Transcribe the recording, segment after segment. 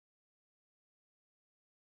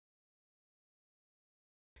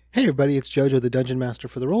Hey everybody, it's JoJo the Dungeon Master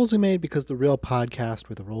for The Rolls We Made, because the real podcast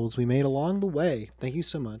were the rolls we made along the way. Thank you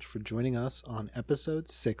so much for joining us on episode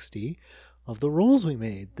 60 of The Rolls We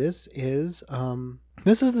Made. This is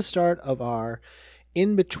the start of our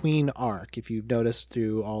in-between arc. If you've noticed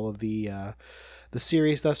through all of the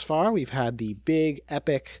series thus far, we've had the big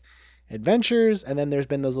epic adventures, and then there's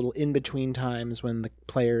been those little in-between times when the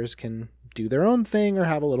players can do their own thing or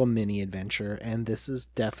have a little mini adventure, and this is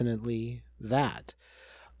definitely that.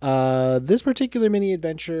 This particular mini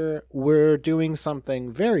adventure, we're doing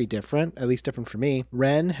something very different, at least different for me.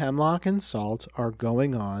 Ren, Hemlock, and Salt are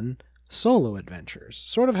going on solo adventures.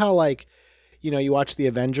 Sort of how, like, you watch the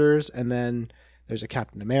Avengers and then there's a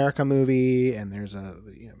Captain America movie and there's a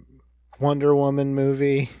Wonder Woman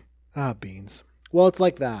movie. Beans. Well, it's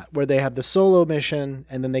like that, where they have the solo mission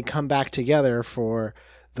and then they come back together for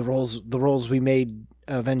the roles we made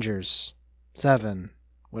Avengers 7,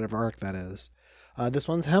 whatever arc that is. This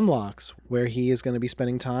one's Hemlock's, where he is going to be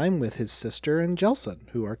spending time with his sister and Jelson,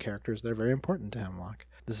 who are characters that are very important to Hemlock.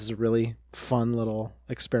 This is a really fun little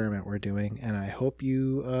experiment we're doing, and I hope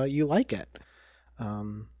you like it. I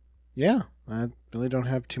really don't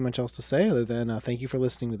have too much else to say other than thank you for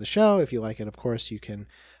listening to the show. If you like it, of course, you can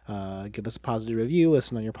give us a positive review,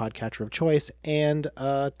 listen on your podcatcher of choice, and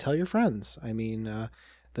tell your friends. I mean,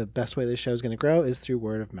 the best way this show is going to grow is through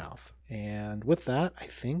word of mouth. And with that, I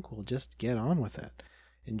think we'll just get on with it.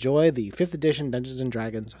 Enjoy the 5th edition Dungeons &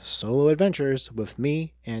 Dragons solo adventures with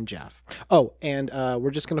me and Jeff. Oh, and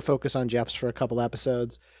we're just going to focus on Jeff's for a couple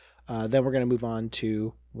episodes. Then we're going to move on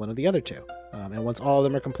to one of the other two. And once all of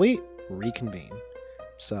them are complete, reconvene.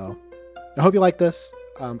 So I hope you like this.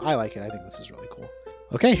 I like it. I think this is really cool.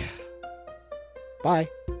 Okay. Bye.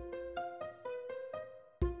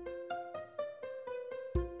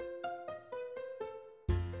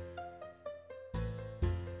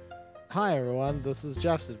 Hi everyone, this is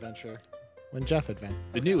Jeff's adventure. When Jeff adventured.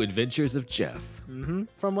 The new adventures of Jeff. Mm-hmm.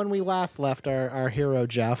 From when we last left our hero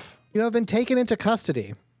Jeff, you have been taken into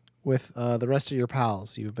custody with the rest of your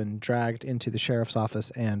pals. You've been dragged into the sheriff's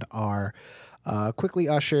office and are quickly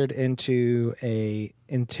ushered into a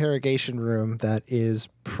interrogation room that is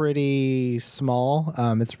pretty small.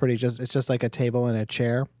 It's just like a table and a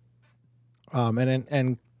chair.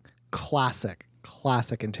 And classic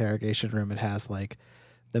interrogation room. It has like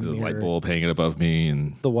the light bulb hanging above me,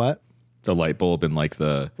 and the what? The light bulb and like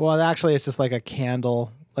the... Well, actually, it's just like a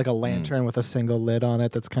candle, like a lantern with a single lid on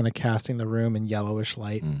it that's kind of casting the room in yellowish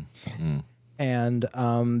light. And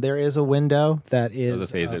there is a window that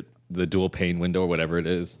is... is it the dual pane window or whatever it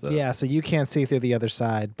is? Yeah, so you can't see through the other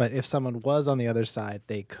side, but if someone was on the other side,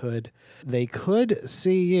 they could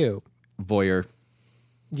see you. Voyeur.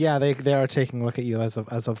 Yeah, they are taking a look at you as a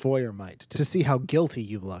voyeur might, to see how guilty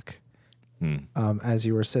you look. As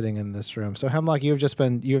you were sitting in this room. So Hemlock, you have just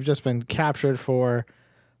been captured for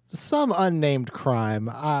some unnamed crime.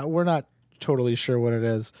 We're not totally sure what it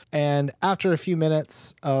is. And after a few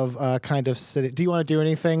minutes of kind of sitting, do you want to do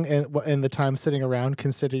anything in the time sitting around?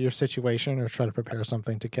 Consider your situation or try to prepare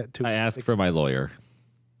something to get to. I asked for my lawyer.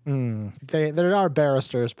 There are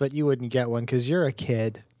barristers, but you wouldn't get one because you're a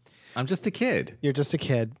kid. I'm just a kid. You're just a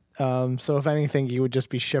kid. So if anything, you would just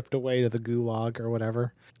be shipped away to the gulag or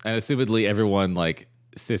whatever. And assumedly everyone, like,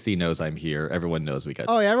 Sissy knows I'm here. Everyone knows we got...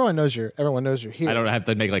 Oh, yeah, everyone knows you're here. I don't have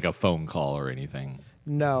to make, like, a phone call or anything.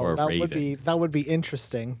 No, or that would be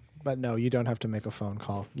interesting. But no, you don't have to make a phone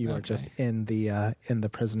call. You are just in the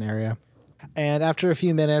prison area. And after a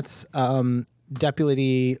few minutes,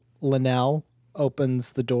 Deputy Linnell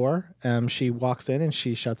opens the door. She walks in and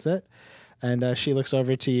she shuts it. And she looks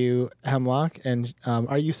over to you, Hemlock, and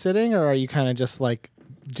are you sitting or are you kind of just like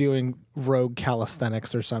doing rogue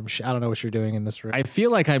calisthenics or some shit? I don't know what you're doing in this room. I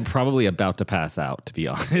feel like I'm probably about to pass out, to be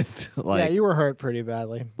honest. Yeah, you were hurt pretty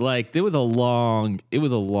badly. Like, it was a long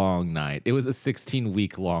night. It was a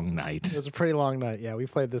 16-week long night. It was a pretty long night. Yeah, we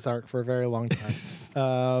played this arc for a very long time.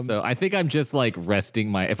 So I think I'm just like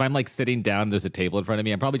resting if I'm like sitting down, there's a table in front of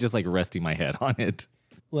me, I'm probably just like resting my head on it.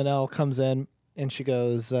 Linnell comes in and she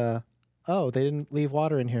goes, oh, they didn't leave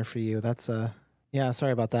water in here for you. That's yeah,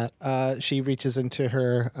 sorry about that. She reaches into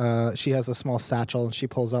her, she has a small satchel and she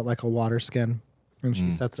pulls out like a water skin and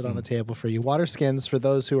she sets it on the table for you. Water skins, for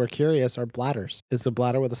those who are curious, are bladders. It's a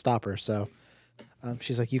bladder with a stopper. So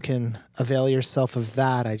she's like, you can avail yourself of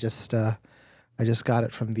that. I just got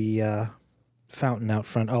it from the fountain out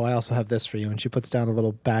front. Oh, I also have this for you. And she puts down a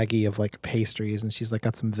little baggie of like pastries and she's like,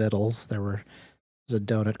 got some victuals. There's a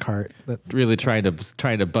donut cart. Really trying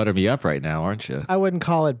to butter me up right now, aren't you? I wouldn't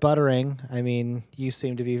call it buttering. I mean, you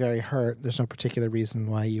seem to be very hurt. There's no particular reason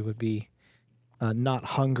why you would be not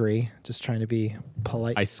hungry, just trying to be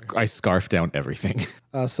polite. I scarf down everything.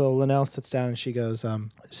 So Linnell sits down and she goes,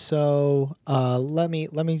 let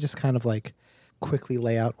me just kind of like quickly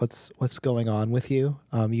lay out what's going on with you.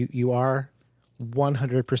 You are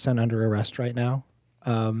 100% under arrest right now.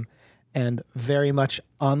 And very much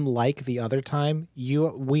unlike the other time,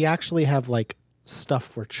 we actually have like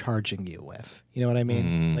stuff we're charging you with. You know what I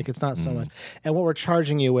mean? Like it's not so much. And what we're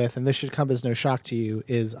charging you with, and this should come as no shock to you,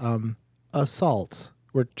 is assault.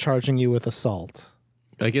 We're charging you with assault.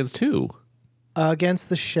 Against who? Against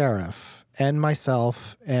the sheriff and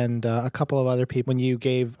myself and a couple of other people. When you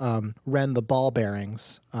gave Ren the ball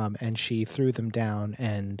bearings and she threw them down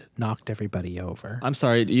and knocked everybody over. I'm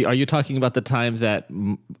sorry. Are you talking about the time that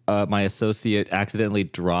my associate accidentally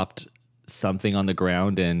dropped something on the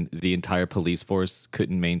ground and the entire police force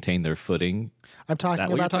couldn't maintain their footing? I'm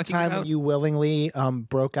talking about the time when you willingly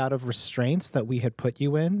broke out of restraints that we had put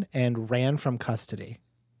you in and ran from custody.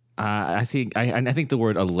 I think the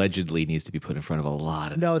word allegedly needs to be put in front of a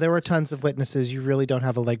lot of. No, there were tons of witnesses. You really don't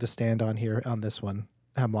have a leg to stand on here on this one,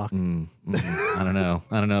 Hemlock. I don't know.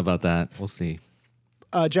 I don't know about that. We'll see.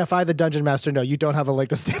 Jeff, the dungeon master. No, you don't have a leg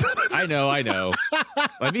to stand on. I know.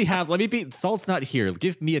 Let me be. Salt's not here.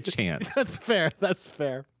 Give me a chance. That's fair.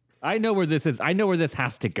 I know where this is. I know where this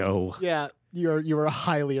has to go. Yeah, you were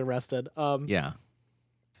highly arrested. Yeah.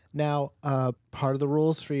 Now, part of the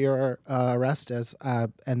rules for your arrest is,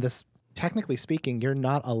 and this, technically speaking, you're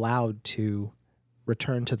not allowed to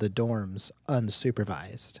return to the dorms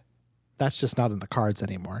unsupervised. That's just not in the cards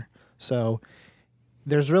anymore. So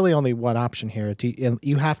there's really only one option here.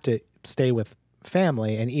 You have to stay with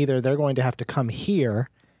family, and either they're going to have to come here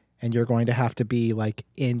and you're going to have to be like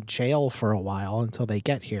in jail for a while until they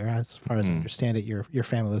get here. As far as I understand it, your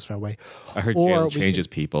family lives far away. I heard jail changes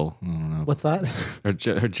people. I don't know. What's that? Her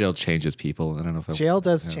jail changes people. I don't know if jail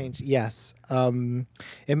does change. Yes.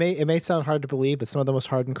 It may sound hard to believe, but some of the most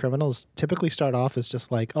hardened criminals typically start off as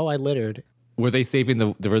just like, oh, I littered. Were they saving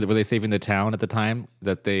the town at the time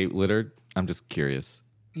that they littered? I'm just curious.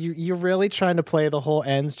 You're really trying to play the whole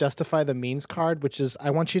ends justify the means card, which is,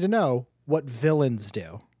 I want you to know what villains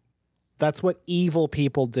do. That's what evil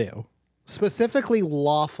people do. Specifically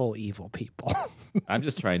lawful evil people. I'm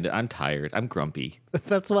tired. I'm grumpy.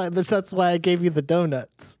 That's why I gave you the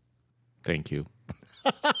donuts. Thank you.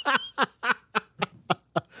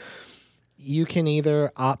 You can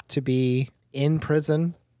either opt to be in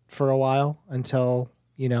prison for a while until,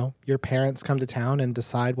 your parents come to town and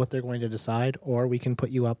decide what they're going to decide, or we can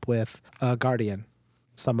put you up with a guardian,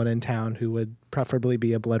 someone in town who would preferably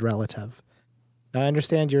be a blood relative. Now, I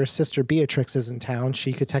understand your sister Beatrix is in town.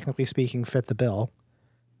 She could, technically speaking, fit the bill.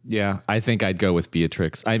 Yeah, I think I'd go with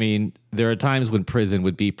Beatrix. I mean, there are times when prison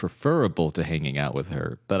would be preferable to hanging out with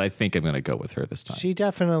her, but I think I'm going to go with her this time. She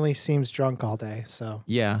definitely seems drunk all day, so.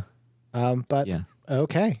 Yeah.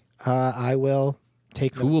 Okay. I will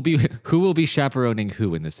take Who will be chaperoning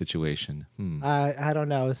who in this situation? I don't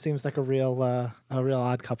know. It seems like a real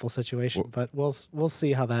odd couple situation, but we'll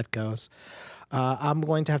see how that goes. I'm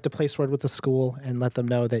going to have to place word with the school and let them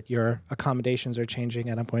know that your accommodations are changing,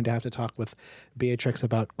 and I'm going to have to talk with Beatrix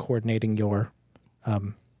about coordinating your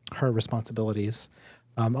her responsibilities.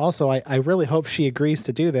 Also, I really hope she agrees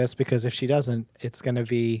to do this, because if she doesn't, it's going to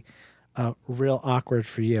be real awkward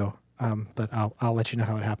for you. But I'll let you know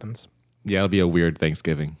how it happens. Yeah, it'll be a weird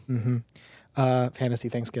Thanksgiving. Fantasy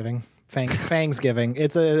Thanksgiving. Fangsgiving.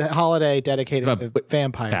 It's a holiday dedicated to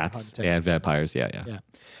vampire bats and vampires. Yeah.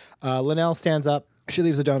 Linnell stands up. She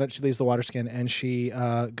leaves a donut. She leaves the water skin, and she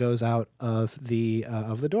goes out of the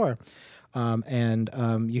door.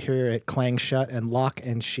 You hear it clang shut and lock,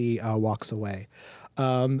 and she walks away.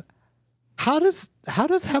 How does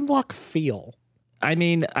Hemlock feel? I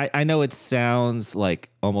mean, I know it sounds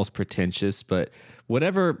like almost pretentious, but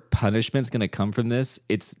whatever punishment's going to come from this,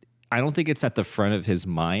 I don't think it's at the front of his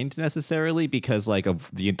mind necessarily, because like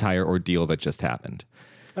of the entire ordeal that just happened.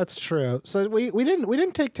 That's true. So we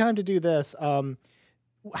didn't take time to do this.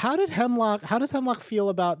 How does Hemlock feel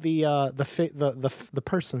about the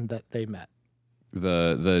person that they met?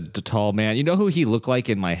 The tall man. You know who he looked like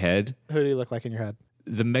in my head? Who do he look like in your head?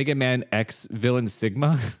 The Mega Man X villain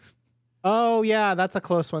Sigma. Oh yeah, that's a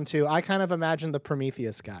close one too. I kind of imagine the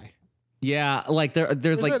Prometheus guy. Yeah, like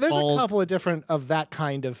there's a couple of different of that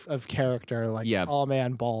kind of character, like tall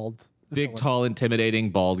man, bald. Big, villains. tall,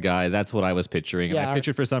 intimidating, bald guy. That's what I was picturing. Yeah, I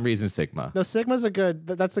pictured for some reason Sigma. No, Sigma's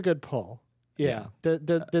that's a good pull. Yeah.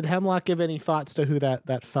 Did Hemlock give any thoughts to who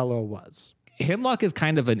that fellow was? Hemlock is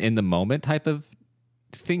kind of an in the moment type of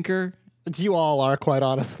thinker. You all are, quite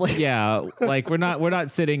honestly. Yeah, like we're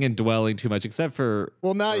not sitting and dwelling too much, except for.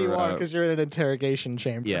 Well, now you are, because you're in an interrogation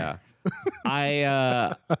chamber. Yeah,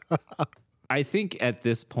 I think at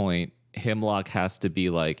this point, Hemlock has to be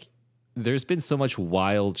like, there's been so much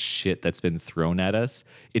wild shit that's been thrown at us.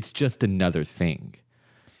 It's just another thing.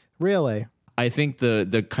 Really? I think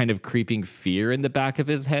the kind of creeping fear in the back of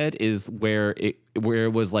his head is where it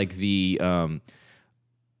was like the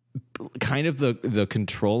kind of the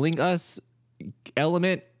controlling us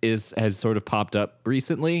element has sort of popped up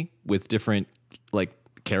recently with different like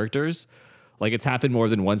characters. Like it's happened more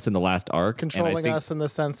than once in the last arc. Controlling us in the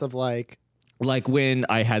sense of like when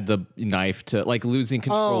I had the knife to like losing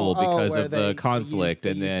control because of the conflict,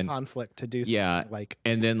 they and used then conflict to do something like,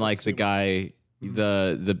 and then like the guy,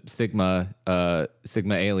 the Sigma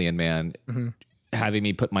alien man, having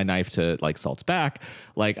me put my knife to like Salt's back.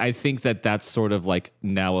 Like I think that's sort of like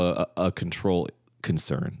now a control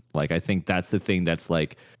concern. Like I think that's the thing that's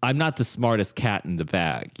like, I'm not the smartest cat in the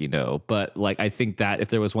bag, you know, but like I think that if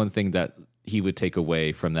there was one thing that he would take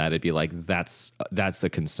away from that, it'd be like that's a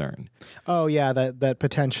concern. Oh yeah, that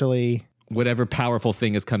potentially whatever powerful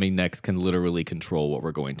thing is coming next can literally control what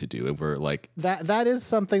we're going to do. If we're like that is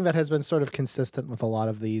something that has been sort of consistent with a lot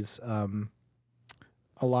of these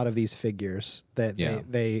figures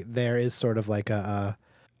that there is sort of like a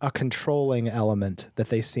controlling element that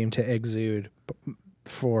they seem to exude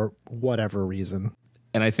for whatever reason.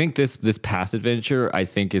 And I think this past adventure, I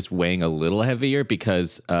think, is weighing a little heavier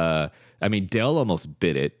because, I mean, Del almost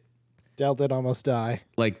bit it. Del did almost die.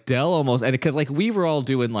 Like, Del almost, and because, like, we were all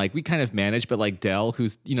doing, like, we kind of managed, but, like, Del,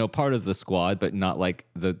 who's, you know, part of the squad, but not, like,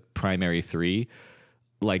 the primary three,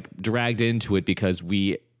 like, dragged into it because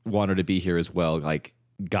we wanted to be here as well, like,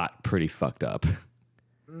 got pretty fucked up.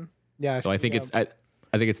 Yeah. So I think I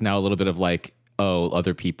think it's now a little bit of, like, oh,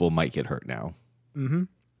 other people might get hurt now. Mm-hmm.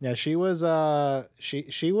 Yeah, she was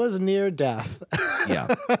she was near death.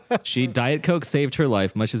 Yeah. Diet Coke saved her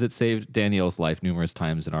life, much as it saved Danielle's life numerous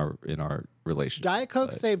times in our relationship. Diet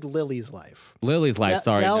Coke saved Lily's life. Lily's life,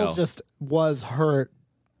 sorry. Del just was hurt.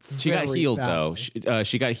 She got healed badly. Though.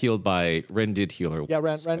 She got healed by Ren did heal her. Yeah,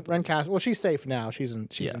 Ren cast. Well, she's safe now. She's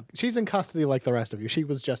in custody like the rest of you. She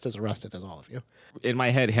was just as arrested as all of you. In my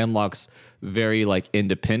head, Hemlock's very like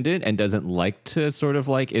independent and doesn't like to sort of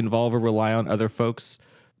like involve or rely on other folks.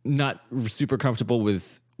 Not super comfortable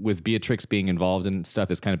with Beatrix being involved in stuff,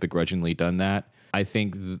 has kind of begrudgingly done that. I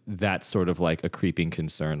think that's sort of like a creeping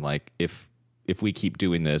concern. Like if we keep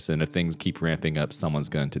doing this and if things keep ramping up, someone's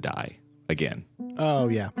going to die again. Oh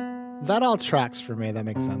yeah, that all tracks for me. That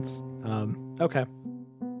makes sense. Okay.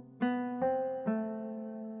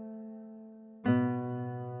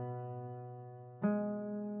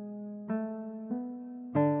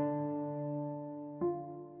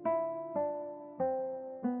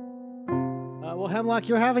 Well, Hemlock,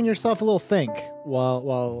 you're having yourself a little think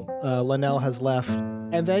while Linnell has left,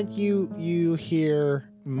 and then you hear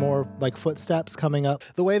more like footsteps coming up.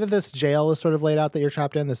 The way that this jail is sort of laid out that you're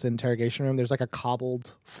trapped in, this interrogation room, there's like a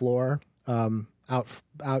cobbled floor out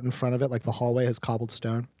in front of it, like the hallway has cobbled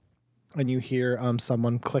stone, and you hear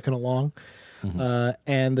someone clicking along. Mm-hmm.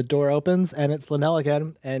 And the door opens, and it's Linnell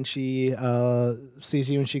again, and she sees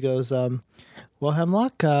you, and she goes, well,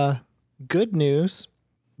 Hemlock, good news.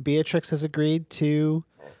 Beatrix has agreed to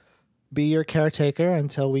be your caretaker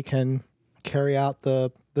until we can carry out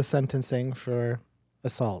the sentencing for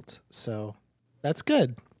assault. So that's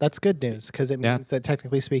good. That's good news because it means that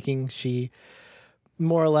technically speaking, she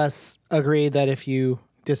more or less agreed that if you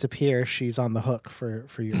disappear, she's on the hook for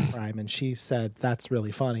your crime. And she said, that's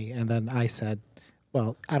really funny. And then I said,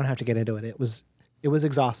 well, I don't have to get into it. It was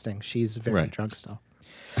exhausting. She's very drunk still.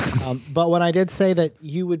 But when I did say that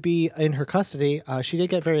you would be in her custody, she did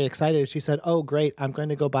get very excited. She said, oh, great. I'm going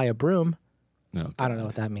to go buy a broom. No, I don't know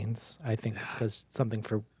what that means. I think it's because something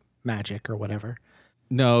for magic or whatever.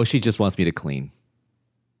 No, she just wants me to clean.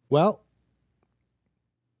 Well,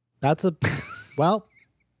 nothing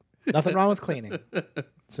wrong with cleaning.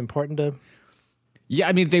 It's important to... Yeah,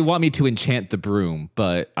 I mean, they want me to enchant the broom,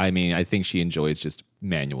 but I mean, I think she enjoys just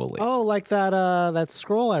manually. Oh, like that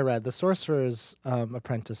scroll I read, The Sorcerer's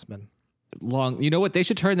Apprenticeman. You know what? They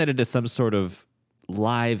should turn that into some sort of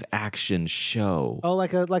live action show. Oh,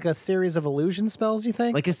 like a series of illusion spells, you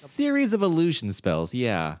think? Like a series of illusion spells,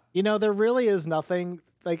 yeah. You know, there really is nothing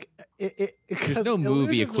like there's no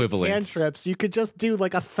movie equivalent. Cantrips, you could just do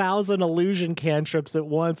like 1,000 illusion cantrips at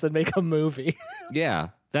once and make a movie. Yeah.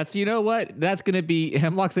 You know what? That's going to be,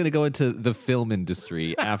 Hemlock's going to go into the film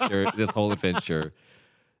industry after this whole adventure.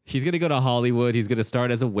 He's going to go to Hollywood. He's going to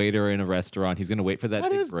start as a waiter in a restaurant. He's going to wait for that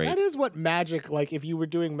big break. That is what magic, like if you were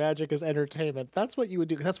doing magic as entertainment, that's what you would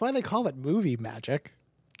do. That's why they call it movie magic.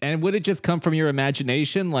 And would it just come from your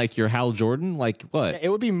imagination, like your Hal Jordan? Like what? It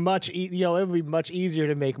would be much, it would be much easier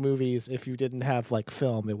to make movies if you didn't have like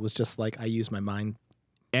film. It was just like I use my mind.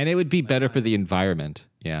 And it would be better for the environment.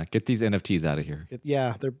 Yeah, get these NFTs out of here.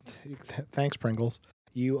 Thanks, Pringles.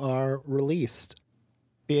 You are released.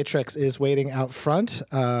 Beatrix is waiting out front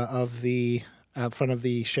of the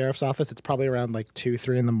sheriff's office. It's probably around like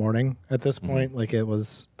 2-3 in the morning at this point. Like it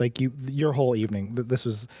was like your whole evening. This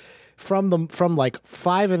was from like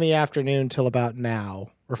 5 in the afternoon till about now,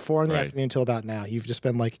 or 4 in the afternoon till about now. You've just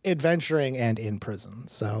been like adventuring and in prison.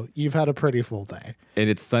 So you've had a pretty full day. And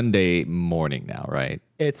it's Sunday morning now, right?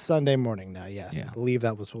 It's Sunday morning now. Yes, Yeah. I believe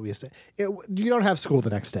that was what we said. You don't have school the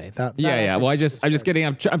next day. Yeah. Well, I'm just getting.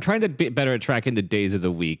 I'm trying to be better at tracking the days of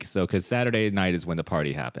the week. So because Saturday night is when the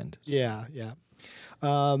party happened. So. Yeah.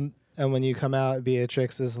 And when you come out,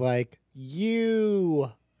 Beatrix is like,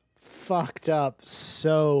 you fucked up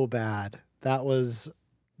so bad. That was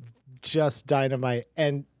just dynamite.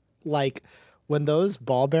 And like when those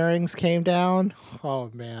ball bearings came down, oh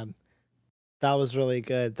man, that was really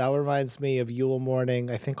good. That reminds me of Yule morning.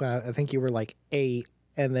 I think you were like 8,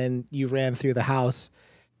 and then you ran through the house,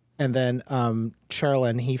 and then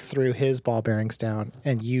Cherlin, he threw his ball bearings down,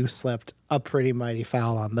 and you slipped a pretty mighty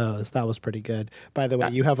foul on those. That was pretty good. By the way,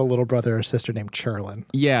 you have a little brother or sister named Cherlin.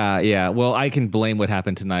 Yeah. Well, I can blame what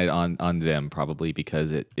happened tonight on them probably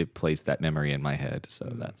because it placed that memory in my head. So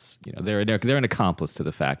that's they're an accomplice to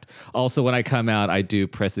the fact. Also, when I come out, I do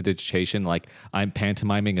prestidigitation, like I'm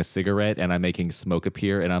pantomiming a cigarette and I'm making smoke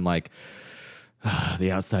appear, and I'm like,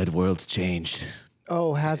 the outside world's changed.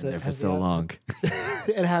 Oh, has it? There for so long.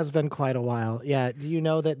 It has been quite a while. Yeah. Do you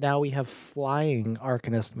know that now we have flying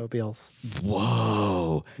Arcanist mobiles?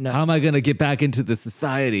 Whoa. No. How am I going to get back into the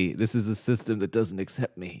society? This is a system that doesn't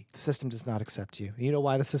accept me. The system does not accept you. You know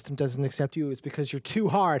why the system doesn't accept you? It's because you're too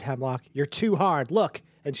hard, Hemlock. You're too hard. Look.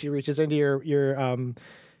 And she reaches into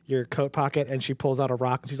your coat pocket and she pulls out a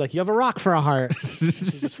rock and she's like, you have a rock for a heart. She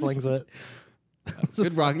just flings it.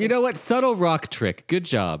 Good rock. You know what? Subtle rock trick. Good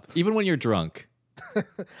job. Even when you're drunk.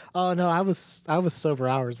 Oh no, I was sober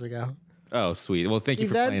hours ago. Oh, sweet. Well, thank you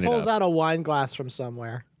for He playing then pulls it up. out a wine glass from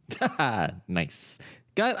somewhere. Nice.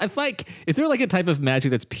 God, is there like a type of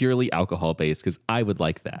magic that's purely alcohol based? Because I would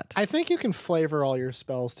like that. I think you can flavor all your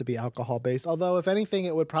spells to be alcohol based. Although, if anything,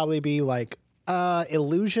 it would probably be like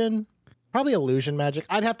illusion. Probably illusion magic.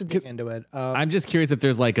 I'd have to dig into it. I'm just curious if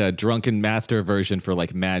there's like a drunken master version for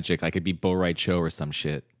like magic. I could be Bo Right Cho or some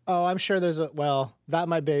shit. Oh, I'm sure there's that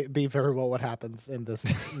might be very well what happens in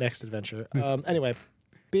this next adventure. Anyway,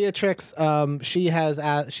 Beatrix, she has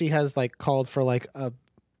like called for like a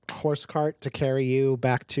horse cart to carry you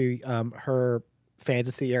back to her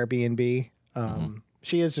fantasy Airbnb.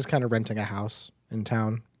 She is just kind of renting a house in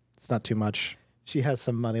town. It's not too much. She has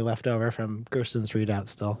some money left over from Gersten's readout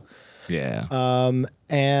still. Yeah.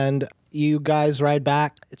 And you guys ride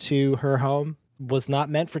back to her home. Was not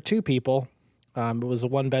meant for 2 people. It was a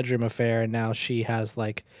 1-bedroom affair, and now she has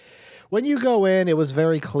like, when you go in, it was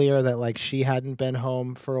very clear that like she hadn't been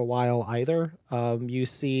home for a while either. You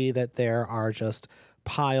see that there are just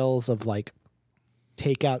piles of like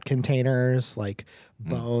takeout containers, like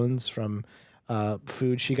bones from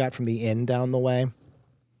food she got from the inn down the way.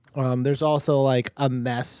 There's also like a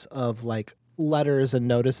mess of like letters and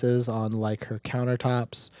notices on like her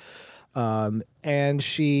countertops. And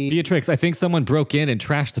Beatrix, I think someone broke in and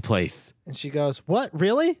trashed the place. And she goes, what,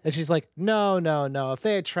 really? And she's like, no. If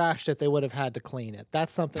they had trashed it, they would have had to clean it.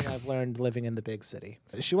 That's something I've learned living in the big city.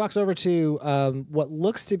 She walks over to what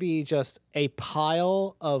looks to be just a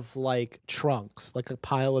pile of like trunks, like a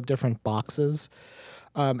pile of different boxes.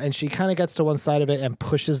 And she kind of gets to one side of it and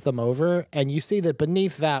pushes them over. And you see that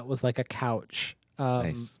beneath that was like a couch.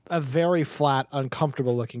 Nice. A very flat,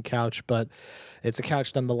 uncomfortable looking couch, but it's a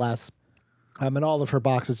couch nonetheless. And all of her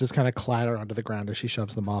boxes just kind of clatter onto the ground as she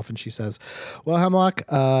shoves them off. And she says, well, Hemlock,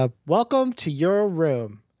 welcome to your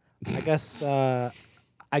room. I guess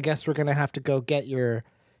we're going to have to go get your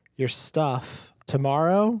stuff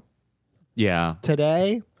tomorrow. Yeah.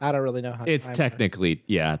 Today. I don't really know how. It's technically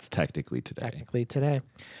today. Technically today.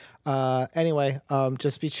 Anyway,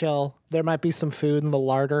 just be chill. There might be some food in the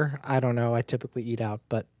larder. I don't know. I typically eat out,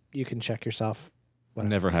 but you can check yourself. Whatever.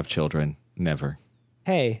 Never have children. Never.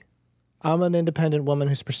 Hey, I'm an independent woman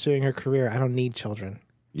who's pursuing her career. I don't need children.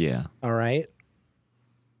 Yeah. All right.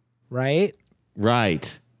 Right?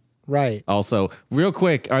 Right. Right. Also, real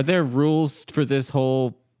quick, are there rules for this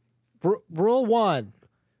whole? Rule 1,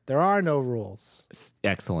 there are no rules.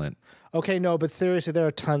 Excellent. Okay, no, but seriously, there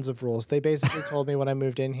are tons of rules. They basically told me when I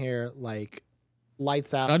moved in here, like,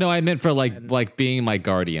 lights out. Oh no, I meant for like being my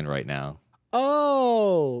guardian right now.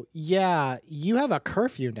 Oh, yeah. You have a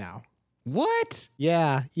curfew now. What?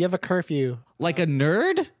 Yeah, you have a curfew. Like a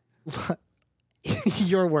nerd?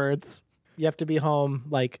 Your words. You have to be home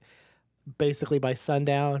like basically by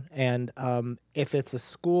sundown, and if it's a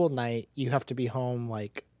school night, you have to be home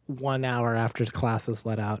like 1 hour after the class is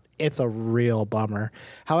let out. It's a real bummer.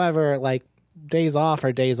 However, like days off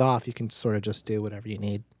are days off. You can sort of just do whatever you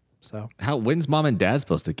need. So, When's mom and dad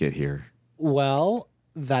supposed to get here? well,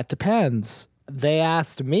 that depends. They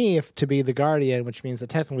asked me if to be the guardian, which means that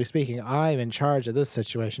technically speaking, I'm in charge of this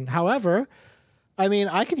situation. However, I mean,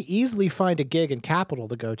 I could easily find a gig in Capital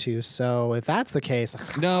to go to. So if that's the case,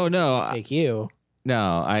 No, I'll take you.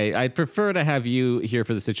 No, I'd prefer to have you here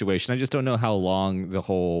for the situation. I just don't know how long the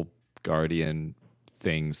whole guardian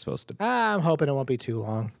thing's supposed to be. I'm hoping it won't be too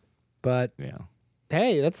long. But Yeah.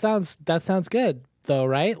 hey, that sounds good though,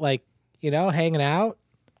 right? Like, hanging out,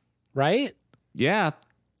 right? Yeah.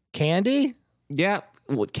 Candy? Yeah.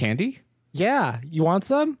 What, candy? Yeah. You want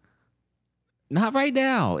some? Not right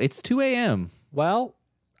now. It's 2 a.m. Well,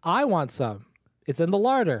 I want some. It's in the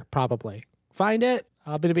larder, probably. Find it.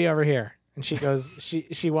 I'm gonna be over here. And she goes,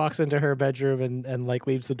 she walks into her bedroom and like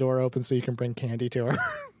leaves the door open so you can bring candy to her.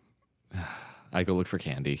 I go look for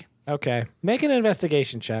candy. Okay. Make an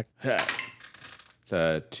investigation check. It's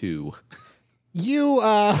a 2. You,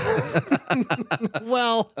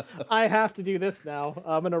 well, I have to do this now.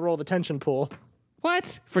 I'm going to roll the tension pool.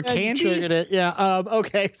 What? For And you candy? triggered it. Yeah.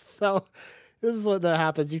 Okay. So this is what that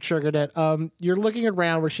happens. You triggered it. You're looking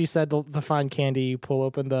around where she said to find candy. You pull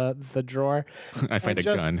open the drawer. I find a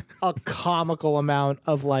just gun. A comical amount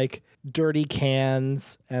of like dirty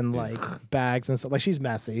cans and like bags and stuff. Like she's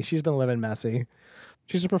messy. She's been living messy.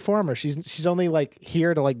 She's a performer. She's only like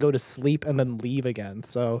here to like go to sleep and then leave again.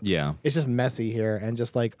 So Yeah. it's just messy here, and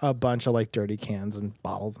just like a bunch of like dirty cans and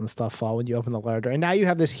bottles and stuff fall when you open the larder. And now you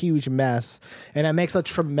have this huge mess, and it makes a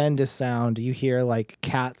tremendous sound. You hear like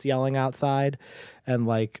cats yelling outside, and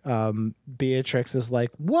like Beatrix is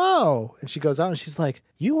like, "Whoa!" And she goes out and she's like,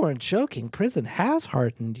 "You weren't joking. Prison has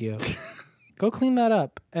hardened you. Go clean that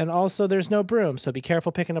up. And also, there's no broom, so be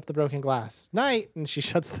careful picking up the broken glass. Night." And she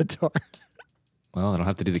shuts the door. Well, I don't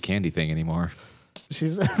have to do the candy thing anymore.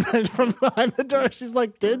 She's from behind the door. She's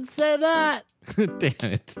like, "Didn't say that."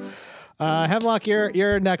 Damn it. Hemlock,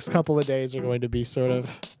 your next couple of days are going to be sort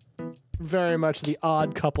of very much the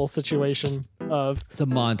odd couple situation of. It's a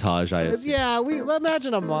montage, I assume. Yeah,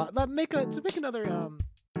 imagine make another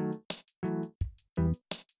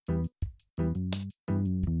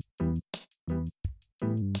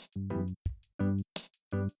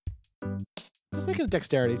just make a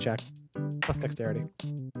dexterity check. Plus dexterity.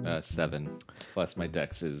 7. Plus my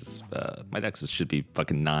dex should be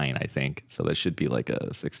fucking 9, I think. So that should be like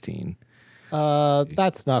a 16.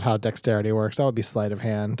 That's not how dexterity works. That would be sleight of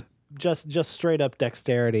hand. Just straight up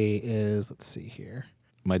dexterity is, let's see here.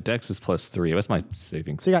 My dex is plus 3. That's my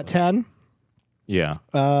saving. So you got 10? Yeah.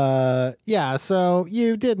 Yeah, so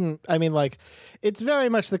you didn't, I mean, like, it's very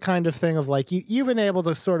much the kind of thing of like, you've been able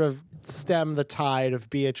to sort of stem the tide of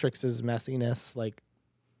Beatrix's messiness, like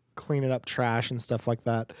cleaning up trash and stuff like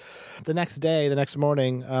that. The next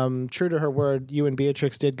morning, true to her word, you and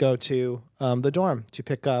Beatrix did go to the dorm to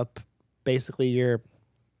pick up basically your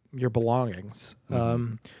belongings,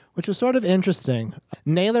 which was sort of interesting.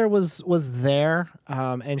 Naylor was there,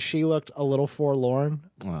 and she looked a little forlorn.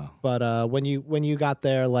 Wow. But when you got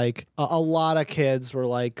there, like a lot of kids were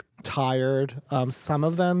like tired. Some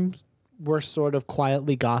of them were sort of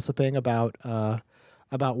quietly gossiping about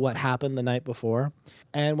what happened the night before.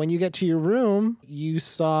 And when you get to your room, you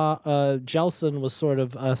saw Jelson was sort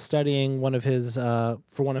of studying one of his for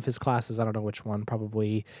one of his classes. I don't know which one,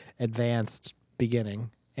 probably advanced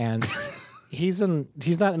beginning. And he's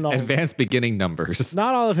not in all Advanced beginning numbers.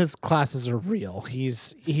 not all of his classes are real.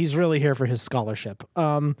 He's really here for his scholarship.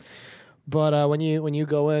 But when you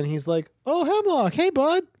go in, he's like, "Oh, Hemlock, hey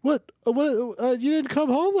bud, what you didn't come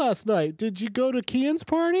home last night? Did you go to Kian's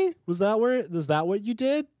party? Is that what you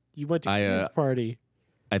did? You went to Kian's party?"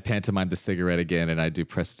 I pantomime the cigarette again, and I do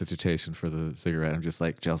prestidigitation for the cigarette. I'm just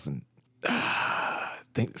like, Jelson,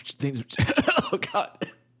 things. Oh God,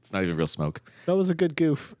 it's not even real smoke. That was a good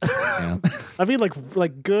goof. Yeah. I mean,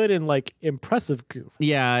 like good and like impressive goof.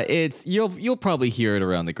 Yeah, it's you'll probably hear it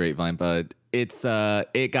around the grapevine, but it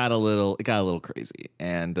got a little crazy.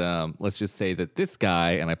 And let's just say that this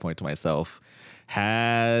guy, and I point to myself,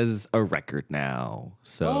 has a record now.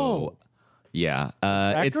 So yeah,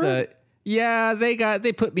 they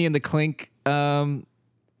put me in the clink.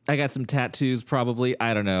 I got some tattoos probably.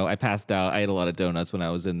 I don't know. I passed out. I ate a lot of donuts when I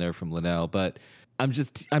was in there from Linnell, but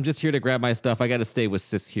I'm just here to grab my stuff. I got to stay with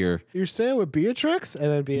sis here. You're staying with Beatrix? And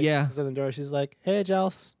then Beatrix Yeah. is at the door. She's like, hey,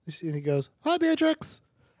 Giles. And he goes, hi, Beatrix.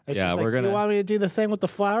 And Yeah, she's like, we're gonna- you want me to do the thing with the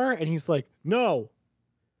flower? And he's like, no.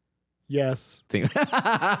 Yes.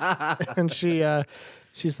 And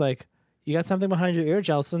she's like, you got something behind your ear,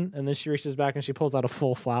 Jelson. And then she reaches back and she pulls out a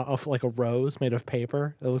full flower, of like a rose made of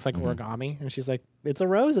paper. It looks like origami. And she's like, it's a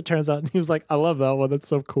rose, it turns out. And he was like, I love that one. That's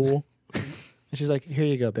so cool. And she's like, here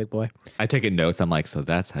you go, big boy. I take notes. I'm like, so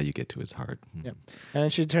that's how you get to his heart. Yep. And then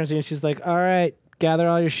she turns to you and she's like, all right, gather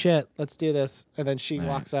all your shit. Let's do this. And then she Right.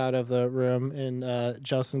 walks out of the room and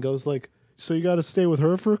Jelson goes like, so you got to stay with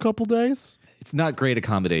her for a couple days? It's not great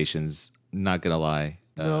accommodations. Not gonna lie.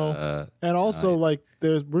 No. And also, like,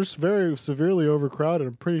 we're very severely overcrowded.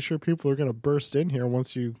 I'm pretty sure people are going to burst in here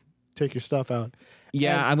once you take your stuff out.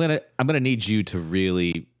 Yeah, I'm gonna need you to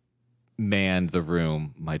really man the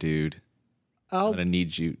room, my dude. I'm gonna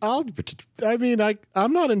need you.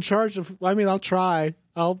 I'm not in charge of. I'll try.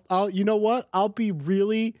 I'll. You know what? I'll be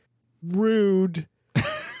really rude.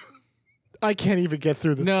 I can't even get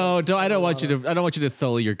through this. No, I don't want you to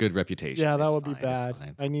sully your good reputation. Yeah, that It's would be fine, bad. it's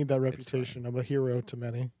fine. I need that reputation. I'm a hero to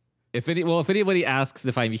many. If anybody asks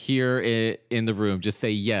if I'm here in the room, just say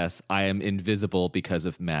yes. I am invisible because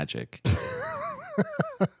of magic.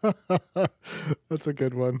 That's a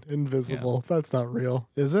good one. Invisible. That's not real,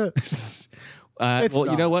 is it? Well, It's you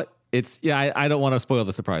know not. what? It's I don't want to spoil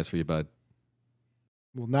the surprise for you, bud.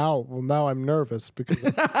 Well, now I'm nervous because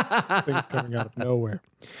of things coming out of nowhere.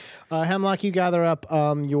 Hemlock, you gather up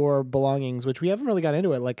your belongings, which we haven't really got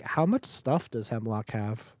into it. Like, how much stuff does Hemlock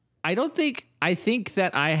have? I think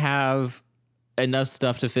that I have enough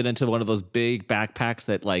stuff to fit into one of those big backpacks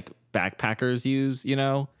that like backpackers use, you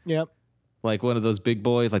know? Yep. Like one of those big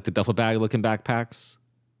boys, like the duffel bag looking backpacks.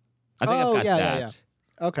 I think I've got that.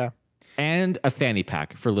 Okay. And a fanny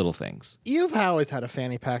pack for little things. You've always had a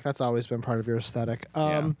fanny pack. That's always been part of your aesthetic.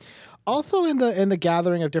 Yeah. Also, in the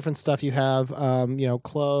gathering of different stuff, you have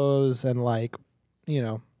clothes and like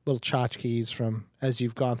little tchotchkes from as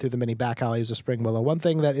you've gone through the many back alleys of Spring Willow. One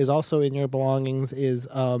thing that is also in your belongings is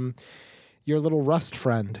your little rust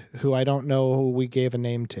friend, who I don't know who we gave a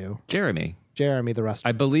name to. Jeremy The rust.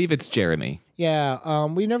 I believe it's Jeremy. Yeah.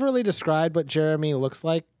 We never really described what Jeremy looks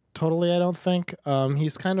like. Totally, I don't think.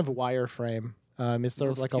 He's kind of wireframe. He's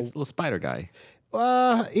sort of like He's a little spider guy.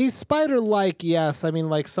 He's spider-like, yes. I mean,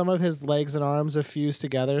 like some of his legs and arms are fused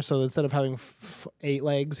together, so instead of having 8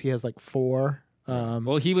 legs, he has like 4.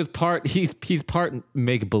 Well, he's part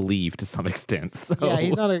make believe to some extent. So Yeah,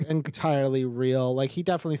 he's not entirely real. Like he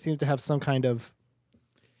definitely seems to have some kind of.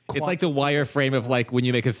 it's like the wireframe of like when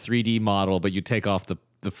you make a 3D model, but you take off the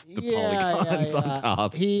polygons on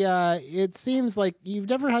top. He it seems like you've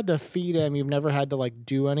never had to feed him, you've never had to like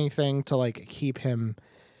do anything to like keep him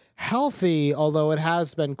healthy, although it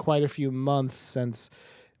has been quite a few months since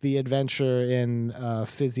the adventure in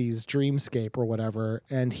Fizzy's dreamscape or whatever,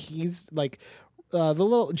 and he's like the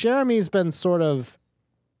little Jeremy's been sort of,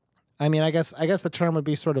 I mean, I guess the term would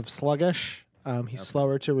be sort of sluggish. He's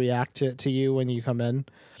slower to react to you when you come in.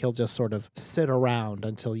 He'll just sort of sit around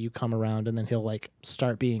until you come around, and then he'll like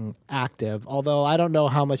start being active. Although I don't know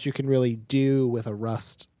how much you can really do with a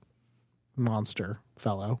rust monster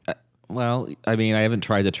fellow. Well, I mean, I haven't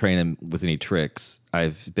tried to train him with any tricks.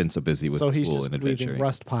 I've been so busy with So he's school just and leaving adventuring.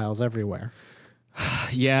 rust piles everywhere.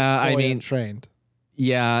 Yeah, I mean, trained.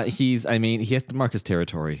 yeah, he has to mark his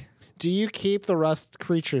territory. Do you keep the rust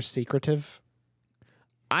creature secretive?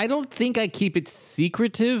 I don't think I keep it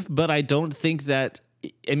secretive, but I don't think that.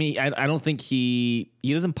 I mean, I don't think he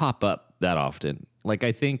doesn't pop up that often. Like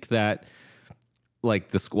I think that, like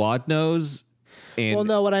the squad knows. And Well,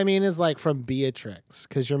 no. What I mean is like from Beatrix,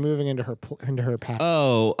 because you're moving into her path.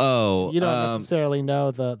 oh, You don't necessarily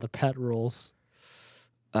know the pet rules.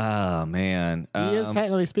 Oh man, He is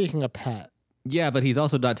technically speaking a pet. yeah, but he's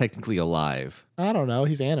also not technically alive. I don't know.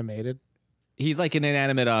 He's animated. He's like an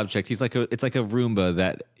inanimate object. It's like a Roomba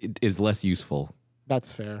that is less useful.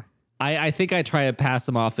 That's fair. I think I try to pass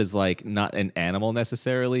him off as like not an animal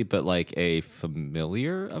necessarily, but like a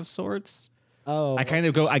familiar of sorts. Oh, I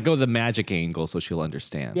go the magic angle so she'll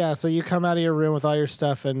understand. yeah. So you come out of your room with all your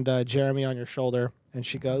stuff and Jeremy on your shoulder, and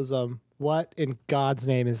she goes, "What in God's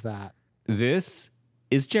name is that?" This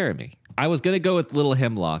is Jeremy. I was gonna go with Little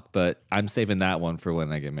Hemlock, but I'm saving that one for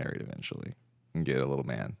when I get married eventually and get a little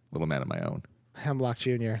man of my own. Hemlock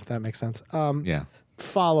Jr. That makes sense. Yeah.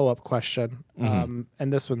 Follow-up question, and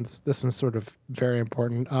this one's sort of very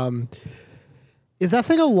important. Is that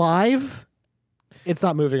thing alive? It's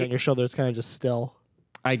not moving on your shoulder. It's kind of just still.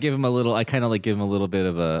 I give him a little. I kind of like give him a little bit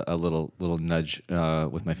of a little nudge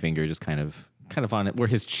with my finger, just kind of on it where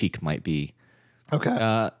his cheek might be. Okay.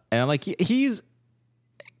 And I'm like, he's.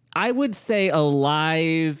 I would say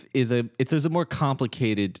alive there's a more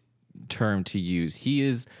complicated term to use.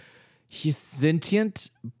 He's sentient,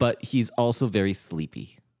 but he's also very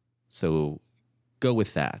sleepy. So go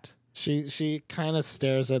with that. She kind of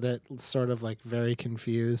stares at it, sort of like very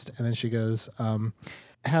confused, and then she goes,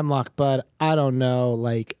 Hemlock, but I don't know,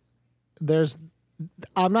 like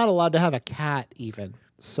I'm not allowed to have a cat even.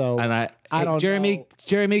 So And I don't know.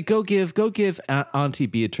 Jeremy, go give Auntie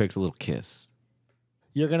Beatrix a little kiss.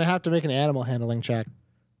 You're gonna have to make an animal handling check.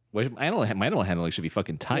 My animal handling should be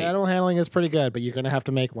fucking tight. Your animal handling is pretty good, but you're gonna have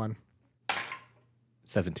to make one.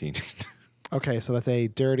 17. Okay, so that's a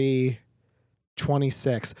dirty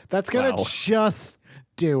 26. That's gonna Wow. just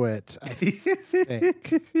do it, I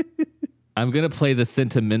think. I'm gonna play the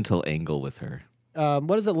sentimental angle with her. What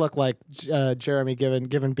does it look like, Jeremy,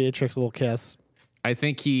 giving Beatrix a little kiss? I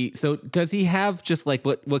think does he have just like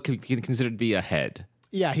what could be considered to be a head?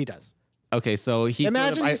 Yeah, he does. Okay, so he's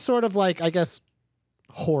Imagine he's sort of like, I guess,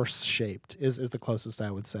 horse shaped is the closest I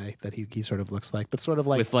would say that he sort of looks like, but sort of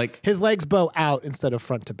like with like his legs bow out instead of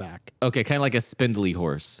front to back. okay, kind of like a spindly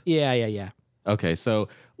horse. Yeah. Okay, so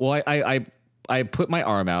I put my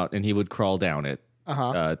arm out and he would crawl down it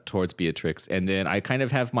towards Beatrix, and then I kind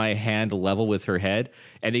of have my hand level with her head,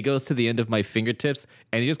 and he goes to the end of my fingertips,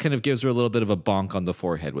 and he just kind of gives her a little bit of a bonk on the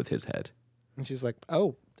forehead with his head. And she's like,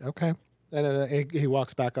 "Oh, okay." And then he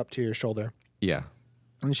walks back up to your shoulder, Yeah,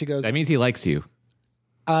 and she goes, that means he likes you.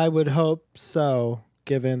 "I would hope so,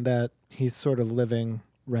 given that he's sort of living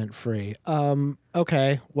rent free."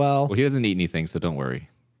 Okay, well, Well, he doesn't eat anything, so don't worry.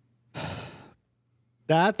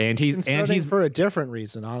 that's he's concerning for a different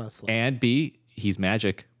reason, honestly. And B, he's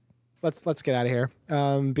magic. Let's get out of here.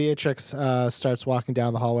 Beatrix starts walking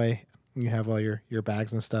down the hallway. You have all your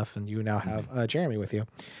bags and stuff, and you now have Jeremy with you.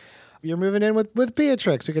 You're moving in with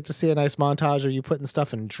Beatrix. We get to see a nice montage of you putting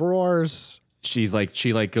stuff in drawers. She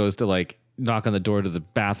goes to like knock on the door to the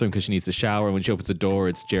bathroom because she needs to shower. And when she opens the door,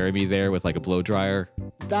 it's Jeremy there with like a blow dryer.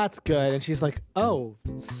 That's good. And she's like, "Oh,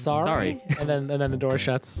 sorry." Sorry. And then the door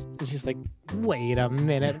shuts. And she's like, "Wait a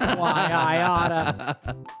minute. Why I oughta."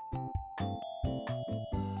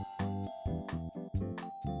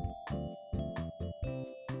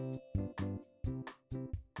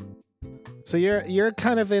 So you're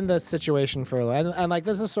kind of in this situation for and like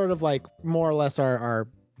this is sort of like more or less our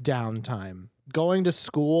downtime. Going to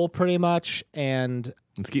school pretty much and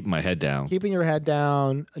It's keeping my head down. keeping your head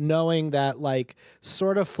down, knowing that like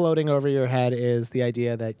sort of floating over your head is the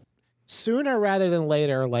idea that sooner rather than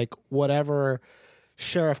later, like whatever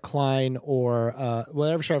Sheriff Klein or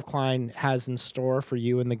whatever Sheriff Klein has in store for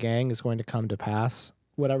you and the gang is going to come to pass.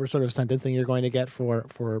 Whatever sort of sentencing you're going to get for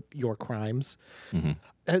your crimes. Mm-hmm.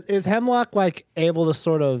 Is Hemlock like able to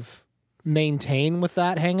sort of maintain with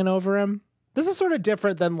that hanging over him? This is sort of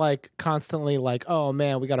different than like constantly like, oh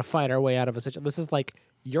man, we got to fight our way out of a situation. This is like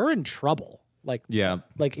you're in trouble, like Yeah.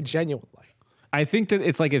 like genuinely. I think that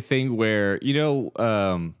it's like a thing where,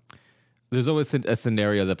 there's always a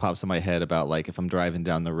scenario that pops in my head about like if I'm driving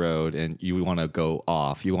down the road and you want to go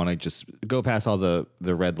off, you want to just go past all the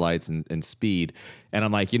red lights and speed. And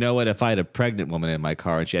I'm like, you know what? If I had a pregnant woman in my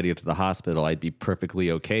car and she had to get to the hospital, I'd be perfectly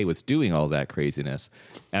okay with doing all that craziness.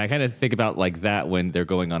 And I kind of think about like that when they're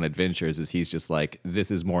going on adventures is he's just like,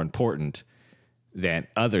 this is more important than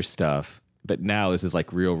other stuff. But now this is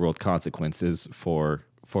like real world consequences for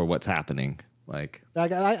what's happening. Like,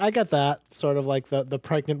 I get that sort of like the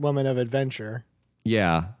pregnant woman of adventure.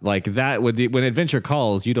 yeah, like that when adventure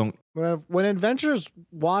calls, you don't. When adventure's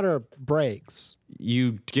water breaks,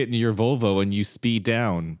 You get in your Volvo and you speed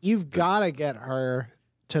down. you've got to get her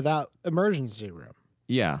to that emergency room.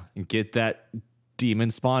 Yeah, and get that demon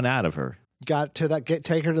spawn out of her. Got to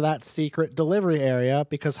take her to that secret delivery area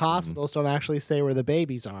because hospitals don't actually say where the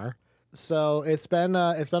babies are. So it's been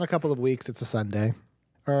a couple of weeks. It's a Sunday,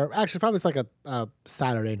 or actually probably it's like a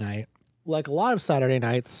Saturday night. Like a lot of Saturday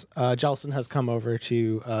nights, Jelson has come over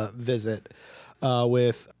to visit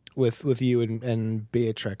with you and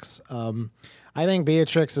Beatrix. I think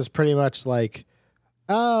Beatrix is pretty much like,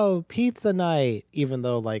 oh, pizza night, even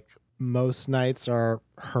though like most nights are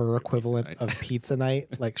her equivalent of pizza night.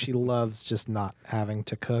 Like she loves just not having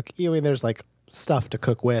to cook. I mean, there's like stuff to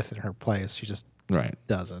cook with in her place. She just Right.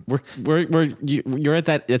 doesn't. You're at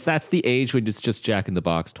that. That's the age when it's just Jack in the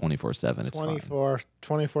Box 24/7. It's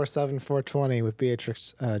 24/7 420 with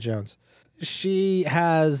Beatrix Jones. She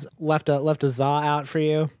has left a za out for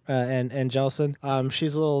you and Jelson.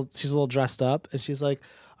 She's a little dressed up and she's like,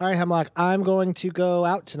 "All right, Hemlock, I'm going to go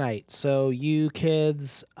out tonight. So you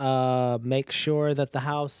kids make sure that the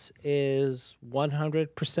house is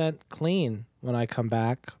 100% clean when I come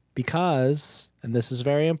back, because, and this is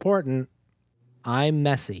very important, I'm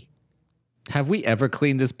messy. Have we ever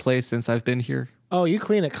cleaned this place since I've been here? Oh, you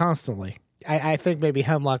clean it constantly. I think maybe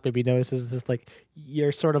Hemlock maybe notices this, like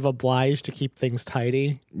you're sort of obliged to keep things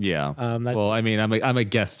tidy. Yeah. That- Well, I mean, I'm a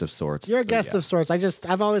guest of sorts. You're a so guest yeah. of sorts.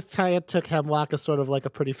 I've always took Hemlock as sort of like a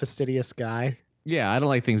pretty fastidious guy. Yeah, I don't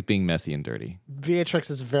like things being messy and dirty. Beatrix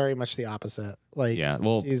is very much the opposite. Like, Yeah.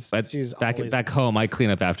 Well, she's back always- back home, I clean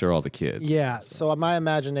up after all the kids. Yeah. So in my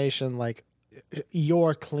imagination, like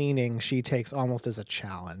your cleaning, she takes almost as a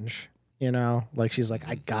challenge. You know, like she's like,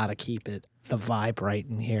 I gotta keep it the vibe right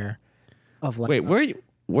in here. Of like, Wait,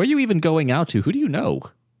 where are you even going out to? Who do you know?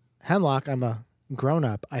 Hemlock, I'm a grown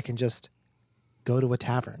up. I can just go to a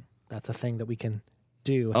tavern. That's a thing that we can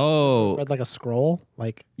do. Oh, Read like a scroll.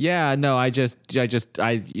 Like, yeah. No, all you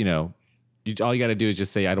got to do is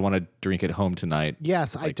just say, I don't want to drink at home tonight.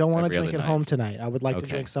 yes, I Like don't want to every drink other at home night. tonight. I would like to Okay.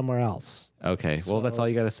 drink somewhere else. Okay. Well, that's all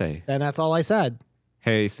you got to say. And that's all I said.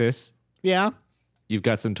 Hey, sis, Yeah, you've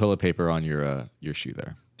got some toilet paper on your shoe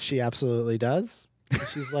there. she absolutely does. And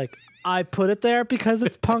she's like, I put it there because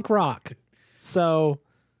it's punk rock. So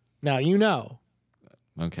now you know.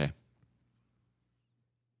 Okay.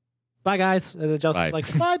 Bye, guys. And then Justin's Bye.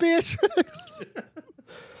 like, bye, Beatrice.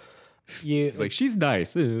 It's like, she's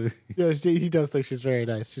nice. Yeah, he does think she's very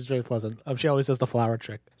nice. She's very pleasant. She always does the flower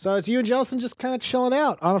trick. So it's you and Jelson just kind of chilling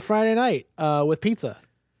out on a Friday night with pizza.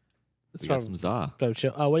 We got some za. So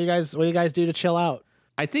chill. What do you guys do to chill out?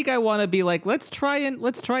 I think I want to be like, let's try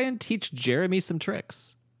and teach Jeremy some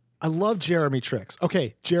tricks. I love Jeremy tricks.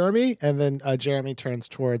 Okay, Jeremy, and then Jeremy turns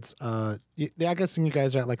towards. I guess you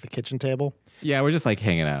guys are at like the kitchen table. Yeah, we're just like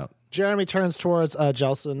hanging out. Jeremy turns towards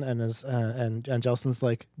Jelson and is and Jelson's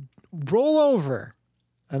like, roll over,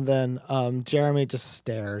 and then Jeremy just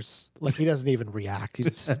stares, like he doesn't even react. He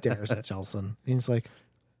just stares at Jelson. And he's like,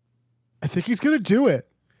 I think he's gonna do it.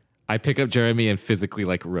 I pick up Jeremy and physically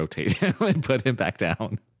like rotate him and put him back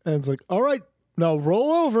down. And it's like, all right, now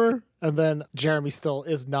roll over. And then Jeremy still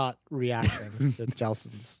is not reacting to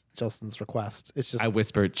Jelson's request. It's just I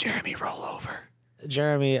whispered, Jeremy, roll over.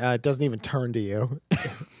 Jeremy doesn't even turn to you.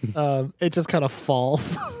 It just kind of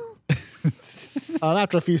falls.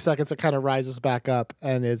 After a few seconds, it kind of rises back up,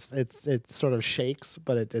 and it sort of shakes,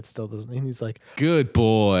 but it still doesn't. And he's like, Good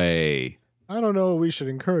boy. I don't know. We should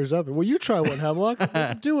encourage that. Well, you try one,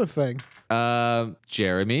 Hemlock. Do a thing.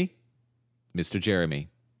 Jeremy, Mr. Jeremy.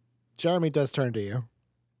 Jeremy does turn to you.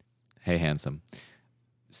 Hey, handsome.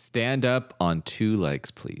 Stand up on two legs,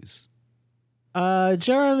 please.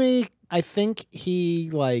 Jeremy, I think he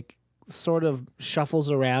like sort of shuffles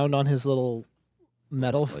around on his little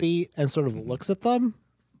metal feet and sort of looks at them,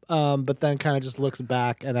 but then kind of just looks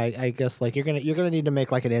back. And I guess like you're gonna need to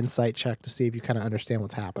make like an insight check to see if you kind of understand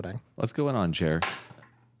what's happening. What's going on, Jer?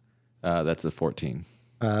 That's a 14.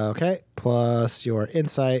 Okay, plus your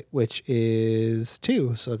insight, which is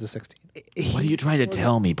 2, so that's a 16. What are you trying to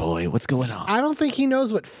tell me, boy? What's going on? I don't think he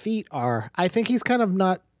knows what feet are. I think he's kind of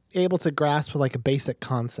not able to grasp like basic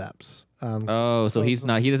concepts. Oh, so he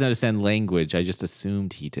doesn't understand language. I just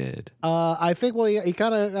assumed he did. I think he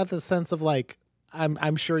kind of got the sense of like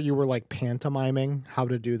I'm sure you were like pantomiming how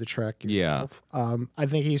to do the trick yourself. Yeah. I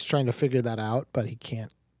think he's trying to figure that out, but he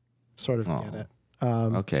can't sort of get it.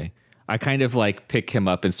 Okay. I kind of like pick him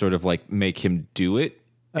up and sort of like make him do it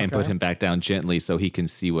and put him back down gently so he can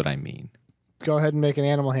see what I mean. Go ahead and make an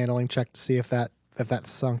animal handling check to see if that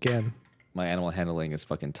sunk in. My animal handling is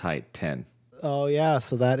fucking tight. 10. Oh yeah,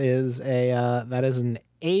 so that is an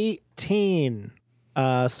 18.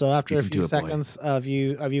 So after a few seconds of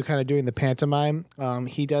you kind of doing the pantomime,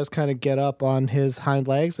 he does kind of get up on his hind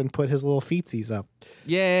legs and put his little feetsies up.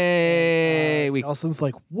 Yay! Nelson's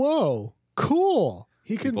like, whoa, cool.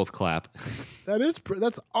 We both clap.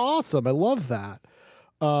 That's awesome. I love that.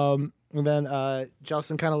 And then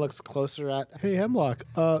Jelson kind of looks closer at, hey, Hemlock,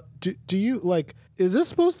 do you like, is this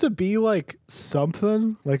supposed to be like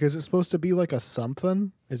something? Like, is it supposed to be like a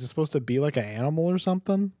something? Is it supposed to be like an animal or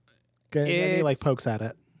something? Okay, and he like pokes at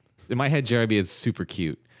it. In my head, Jeremy is super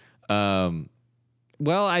cute.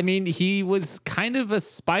 Well, I mean, he was kind of a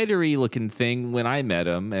spidery looking thing when I met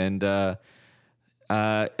him. And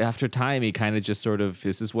after time, he kind of just sort of,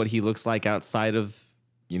 this is what he looks like outside of,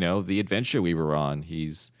 the adventure we were on.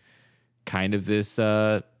 He's kind of this,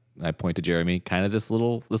 I point to Jeremy, kind of this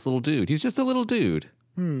little dude. He's just a little dude.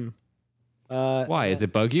 Why? Does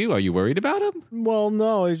it bug you? Are you worried about him? Well,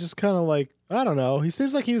 no, he's just kind of like, I don't know. He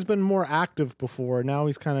seems like he's been more active before. Now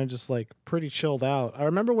he's kind of just like pretty chilled out. I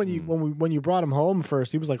remember when you brought him home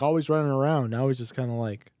first, he was like always running around. Now he's just kind of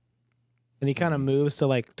like, and he kind of moves to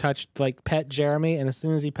like pet Jeremy. And as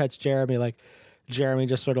soon as he pets Jeremy, like Jeremy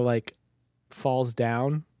just sort of like falls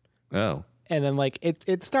down Oh. and then like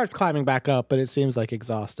it starts climbing back up, but it seems like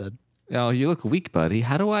exhausted. Oh, you look weak, buddy.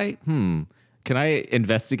 How do I? Can I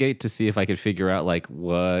investigate to see if I could figure out like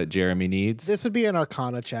what Jeremy needs? This would be an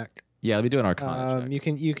Arcana check. Yeah, let me do an Arcana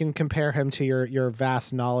check. You can compare him to your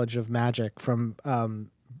vast knowledge of magic from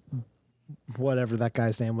whatever that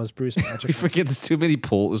guy's name was, Bruce We Magic. forget there's too many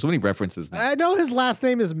there's so many references now. I know his last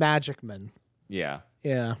name is Magicman. Yeah.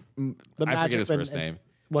 Yeah, I forget his first it's- name.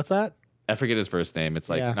 What's that? I forget his first name. It's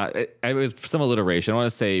like Yeah. not. It was some alliteration. I want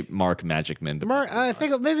to say Mark Magicman. but- Mark, I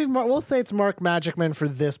think maybe we'll say it's Mark Magicman for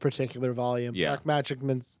this particular volume. Yeah. Mark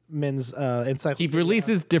Magicman's encyclopedia. He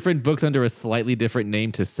releases different books under a slightly different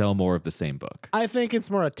name to sell more of the same book. I think it's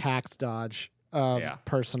more a tax dodge, Yeah.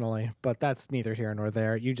 personally, but that's neither here nor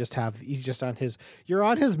there. He's just you're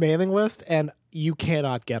on his mailing list, and you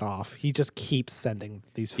cannot get off. He just keeps sending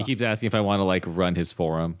these. He keeps asking if I want to like run his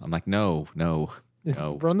forum. I'm like, no.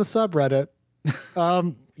 Run the subreddit.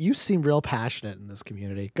 You seem real passionate in this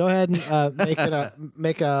community. Go ahead and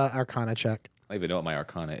make a Arcana check. I don't even know what my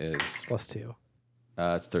Arcana is. It's +2.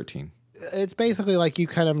 It's 13. It's basically like you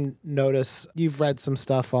kind of notice you've read some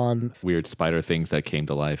stuff on Weird spider things that came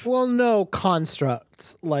to life.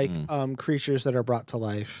 constructs like creatures that are brought to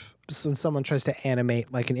life. So when someone tries to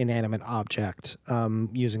animate like an inanimate object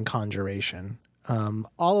using conjuration,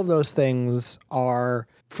 all of those things are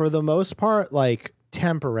for the most part like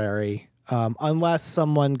temporary, unless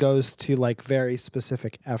someone goes to like very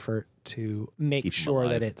specific effort to make Keep 'em sure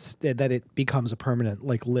that alive. it becomes a permanent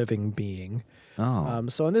like living being. Oh.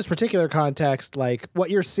 So in this particular context, like what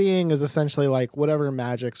you're seeing is essentially like whatever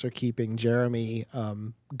magics are keeping Jeremy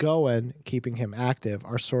going, keeping him active,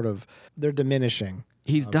 are sort of they're diminishing.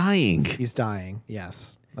 He's dying. He's dying.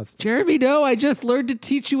 Yes, that's. Jeremy, no, I just learned to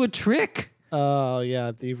teach you a trick. Oh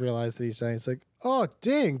yeah, you realize that he's dying. It's like, oh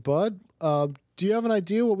dang, bud. Do you have an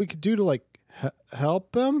idea what we could do to like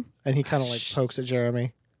help him? And he kind of like pokes at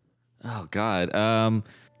Jeremy. Oh God.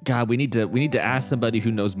 God, we need to ask somebody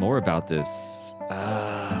who knows more about this.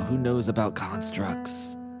 Who knows about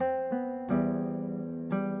constructs?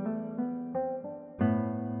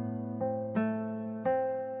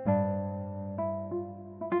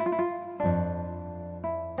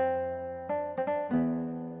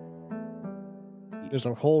 There's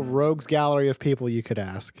a whole rogues gallery of people you could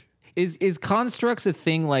ask. Is constructs a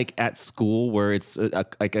thing like at school where it's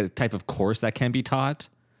like a type of course that can be taught?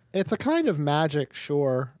 It's a kind of magic,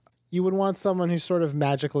 sure. You would want someone who's sort of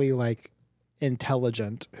magically like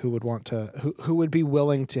intelligent, who would want to, who would be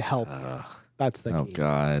willing to help. That's the Oh key.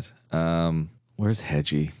 God. Where's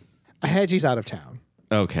Hedgie? Hedgie's out of town.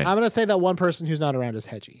 Okay. I'm gonna say that one person who's not around is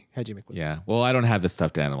Hedgie McQueen. Yeah. Well, I don't have the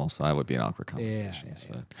stuffed animal, so that would be an awkward conversation. yeah.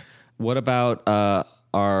 But what about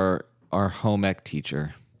our home ec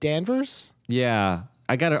teacher? Danvers? Yeah,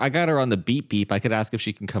 I got her on the beep beep. I could ask if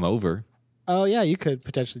she can come over. Oh yeah, you could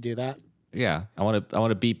potentially do that. Yeah, I want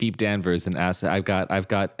to beep Danvers and ask. I've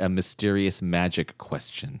got a mysterious magic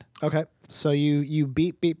question. Okay. So you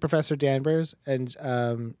beat Professor Danvers, and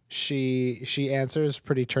she answers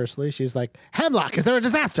pretty tersely. She's like, Hemlock, is there a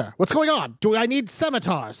disaster? What's going on? Do I need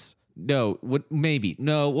scimitars? No, maybe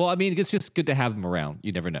no. Well, I mean, it's just good to have them around.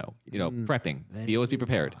 You never know. You know, prepping. You always be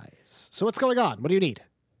prepared. So what's going on? What do you need?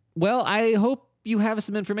 Well, I hope you have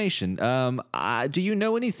some information. Do you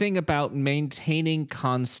know anything about maintaining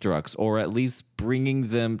constructs, or at least bringing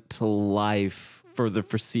them to life for the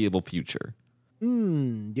foreseeable future?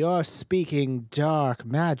 You're speaking dark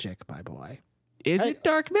magic, my boy. Is it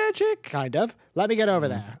dark magic? Kind of. Let me get over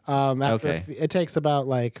there. After Okay. it takes about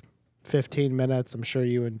like 15 minutes. I'm sure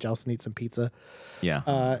you and Jelson eat some pizza.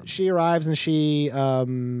 Yeah. She arrives and she,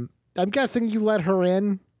 I'm guessing you let her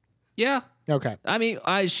in. Yeah. Okay. I mean,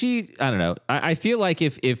 I don't know. I feel like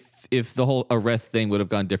if the whole arrest thing would have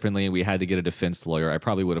gone differently and we had to get a defense lawyer, I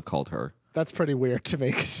probably would have called her. That's pretty weird to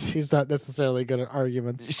me. She's not necessarily good at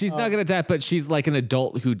arguments. She's not good at that, but she's like an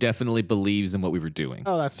adult who definitely believes in what we were doing.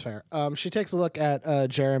 Oh, that's fair. She takes a look at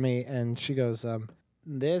Jeremy and she goes,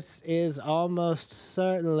 this is almost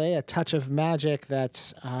certainly a touch of magic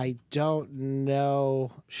that I don't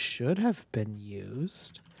know should have been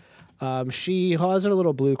used. She has her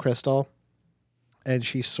little blue crystal and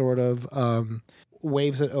she sort of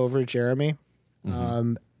waves it over Jeremy,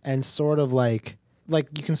 and sort of like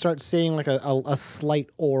you can start seeing like a slight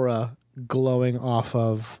aura glowing off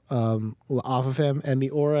of him, and the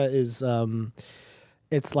aura is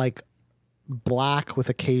it's like black with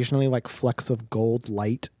occasionally like flecks of gold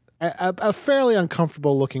light. A fairly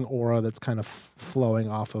uncomfortable looking aura that's kind of flowing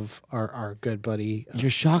off of our good buddy.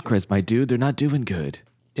 Your chakras, my dude, they're not doing good.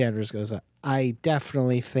 Danvers goes, I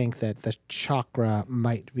definitely think that the chakra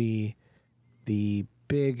might be the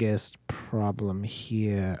biggest problem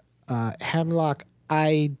here. Hemlock,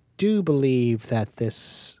 I do believe that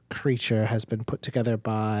this creature has been put together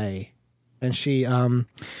by, and she,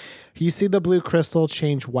 you see the blue crystal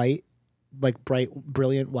change white, like bright,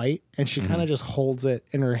 brilliant white, and she kind of just holds it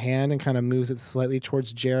in her hand and kind of moves it slightly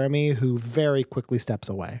towards Jeremy, who very quickly steps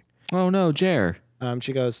away. Oh no, Jer.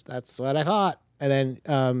 She goes, "That's what I thought," and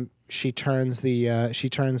then she turns the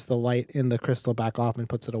light in the crystal back off and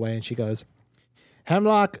puts it away, and she goes,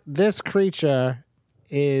 "Hemlock, this creature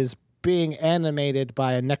is being animated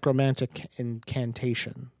by a necromantic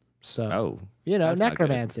incantation. So, that's not good.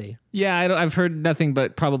 necromancy." Yeah, I've heard nothing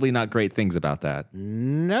but probably not great things about that.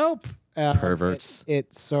 Nope. Perverts.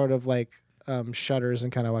 It sort of like shudders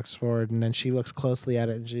and kind of walks forward, and then she looks closely at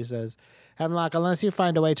it and she says, "Hemlock, unless you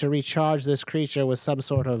find a way to recharge this creature with some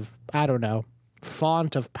sort of, I don't know,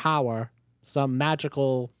 font of power, some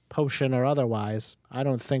magical potion or otherwise, I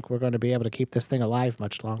don't think we're going to be able to keep this thing alive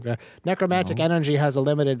much longer. Necromantic energy has a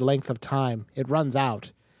limited length of time. It runs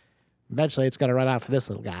out. Eventually, it's going to run out for this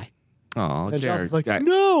little guy." Oh, And Jer. Justin's like,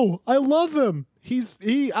 "No, I love him.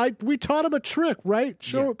 We taught him a trick, right?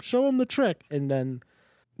 Show him the trick." And then,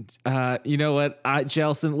 You know what,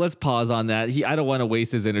 Jelson, let's pause on that. I don't want to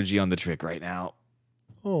waste his energy on the trick right now.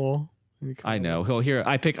 oh, I know. He'll hear.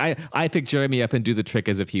 I pick Jeremy up and do the trick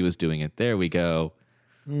as if he was doing it. There we go.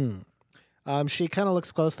 She kind of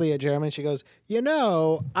looks closely at Jeremy and she goes,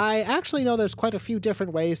 I actually know there's quite a few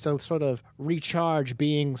different ways to sort of recharge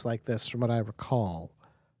beings like this from what I recall.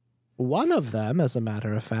 One of them, as a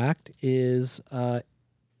matter of fact, is,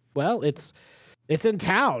 it's in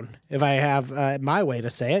town, if I have my way to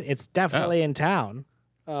say it. It's definitely in town.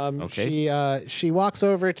 Okay. She walks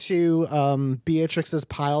over to Beatrix's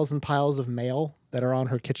piles and piles of mail that are on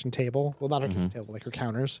her kitchen table. Well, not her kitchen table, like her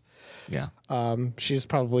counters. Yeah. She's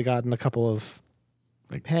probably gotten a couple of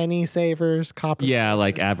penny savers, copper. Yeah,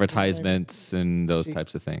 like advertisements and those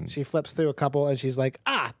types of things. She flips through a couple and she's like,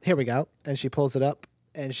 here we go. And she pulls it up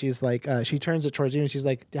and she's like, she turns it towards you and she's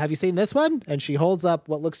like, "Have you seen this one?" And she holds up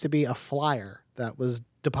what looks to be a flyer that was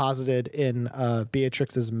deposited in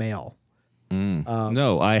Beatrix's mail.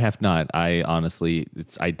 No, I have not. I honestly,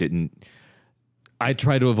 I didn't. I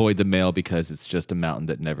try to avoid the mail because it's just a mountain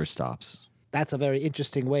that never stops. That's a very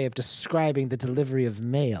interesting way of describing the delivery of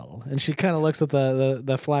mail. And she kind of looks at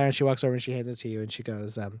the flyer and she walks over and she hands it to you and she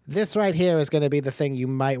goes, "This right here is going to be the thing you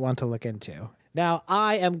might want to look into. Now,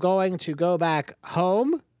 I am going to go back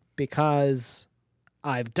home because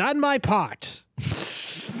I've done my part."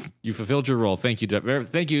 You fulfilled your role. Thank you.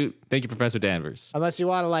 Thank you, Professor Danvers. Unless you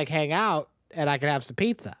want to hang out and I can have some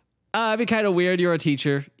pizza. It'd be kind of weird. You're a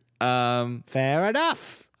teacher. Fair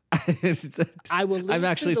enough. I will leave I'm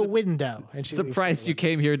actually through the window. And she surprised you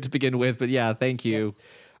came here to begin with, but yeah, thank you.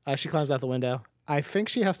 She climbs out the window. I think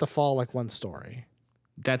she has to fall one story.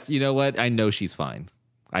 That's, you know what? I know she's fine.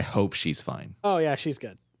 I hope she's fine. Oh, yeah, she's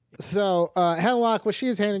good. So, Hemlock, what she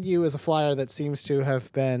has handed you is a flyer that seems to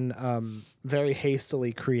have been very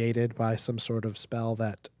hastily created by some sort of spell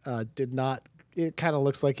that did not... It kind of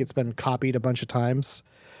looks like it's been copied a bunch of times,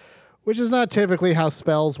 which is not typically how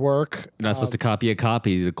spells work. You're not supposed to copy a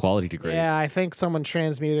copy, the quality degrade. Yeah, I think someone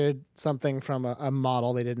transmuted something from a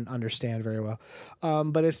model they didn't understand very well.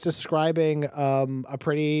 But it's describing a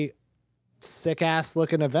pretty sick-ass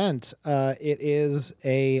looking event. It is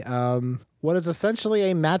what is essentially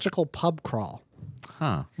a magical pub crawl.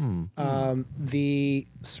 Huh. The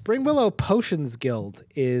Spring Willow Potions Guild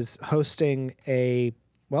is hosting an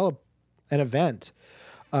event.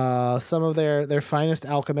 Some of their finest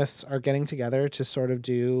alchemists are getting together to sort of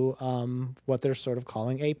do what they're sort of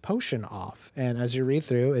calling a potion off. And as you read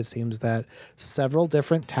through, it seems that several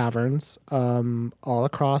different taverns all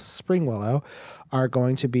across Spring Willow are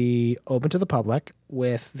going to be open to the public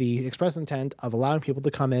with the express intent of allowing people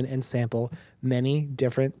to come in and sample many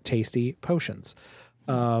different tasty potions,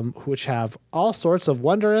 which have all sorts of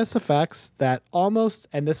wondrous effects that almost,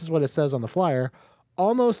 and this is what it says on the flyer,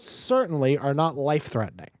 almost certainly are not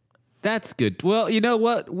life-threatening. That's good. Well, you know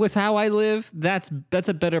what? With how I live, that's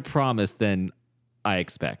a better promise than I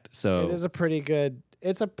expect. So It is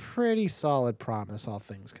it's a pretty solid promise, all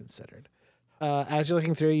things considered. As you're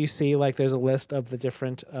looking through, you see there's a list of the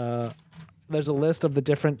different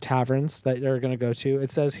taverns that you're going to go to.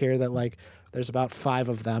 It says here that there's about 5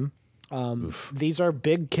 of them. These are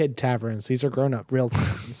big kid taverns. These are grown-up real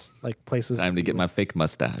taverns, places. Time to get my fake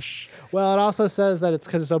mustache. Well, it also says that it's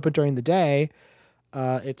because it's open during the day.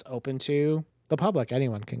 It's open to the public.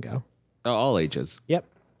 Anyone can go. Oh, all ages. Yep.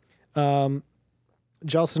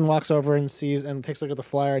 Jelson walks over and sees and takes a look at the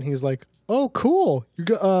flyer, and he's like, "Oh, cool! You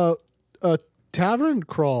got a tavern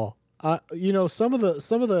crawl. Some of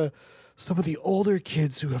the some of the older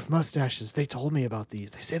kids who have mustaches, they told me about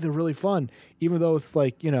these. They say they're really fun, even though it's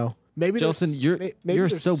like, maybe Jelson, maybe you're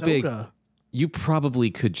they're so big. soda. You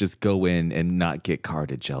probably could just go in and not get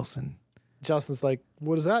carded, Jelson. Justin's like,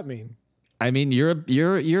 what does that mean? I mean, you're a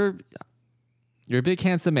big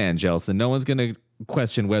handsome man, Jelson. No one's gonna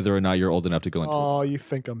question whether or not you're old enough to go into. Oh, you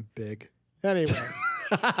think I'm big? Anyway.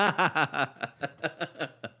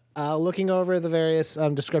 Looking over the various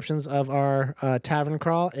descriptions of our tavern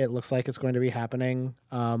crawl, it looks like it's going to be happening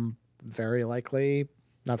not very likely.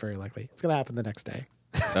 It's going to happen the next day.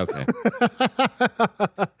 Okay.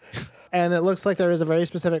 And it looks like there is a very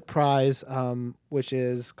specific prize, which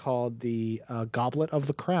is called the Goblet of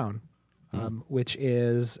the Crown, which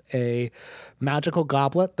is a magical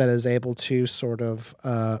goblet that is able to sort of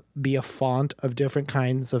be a font of different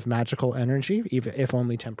kinds of magical energy, even if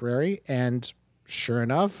only temporary. And sure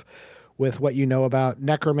enough, with what you know about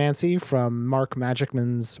necromancy from Mark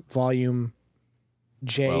Magicman's volume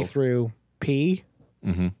J 12 through P,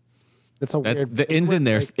 it's a weird. The ends in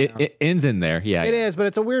there. It ends in there. Yeah. It is, but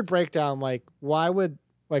it's a weird breakdown. Like, why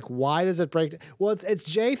does it break? Well, it's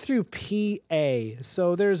J through PA.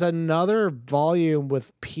 So there's another volume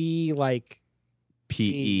with P like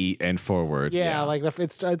PE and forward. Yeah, like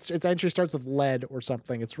its entry starts with lead or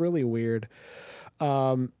something. It's really weird.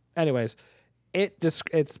 Anyways,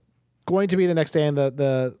 it's going to be the next day, and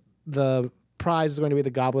the prize is going to be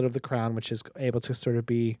the Goblet of the Crown, which is able to sort of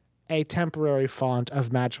be a temporary font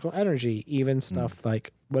of magical energy, even stuff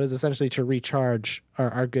like what is essentially to recharge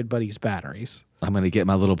our good buddy's batteries. I'm going to get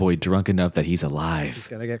my little boy drunk enough that he's alive. He's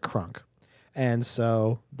going to get crunk. And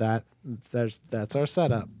so that's our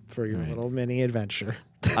setup for your little mini adventure.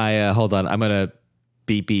 Hold on. I'm going to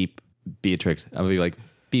beep Beatrix. I'm going to be like,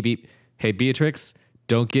 beep, beep. Hey, Beatrix,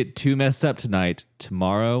 don't get too messed up tonight.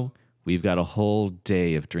 Tomorrow, we've got a whole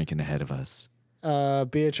day of drinking ahead of us.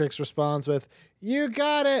 Beatrix responds with, "You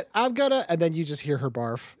got it. I'm gonna," and then you just hear her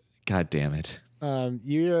barf. God damn it.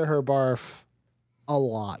 You hear her barf a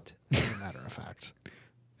lot, as a matter of fact.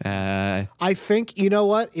 I think, you know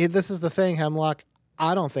what? This is the thing, Hemlock.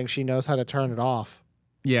 I don't think she knows how to turn it off.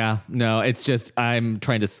 Yeah, no, it's just I'm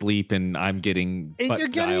trying to sleep and I'm getting And butt you're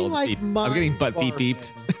getting dialed. like I'm getting butt beep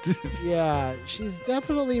barfing. beeped. Yeah, she's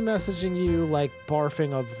definitely messaging you like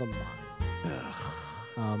barfing of the mind,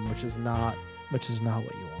 which is not what you want.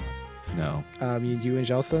 No. You and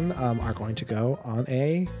Jelson are going to go on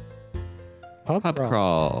a pub Pub crawl.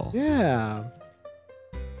 crawl. Yeah.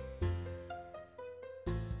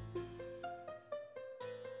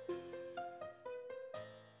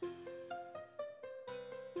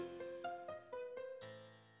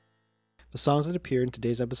 The songs that appear in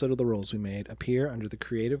today's episode of The Rolls We Made appear under the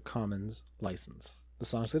Creative Commons license. The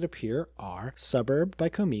songs that appear are Suburb by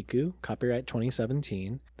Komiku, copyright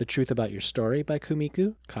 2017, The Truth About Your Story by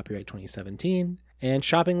Komiku, copyright 2017, and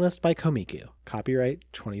Shopping List by Komiku, copyright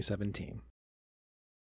 2017.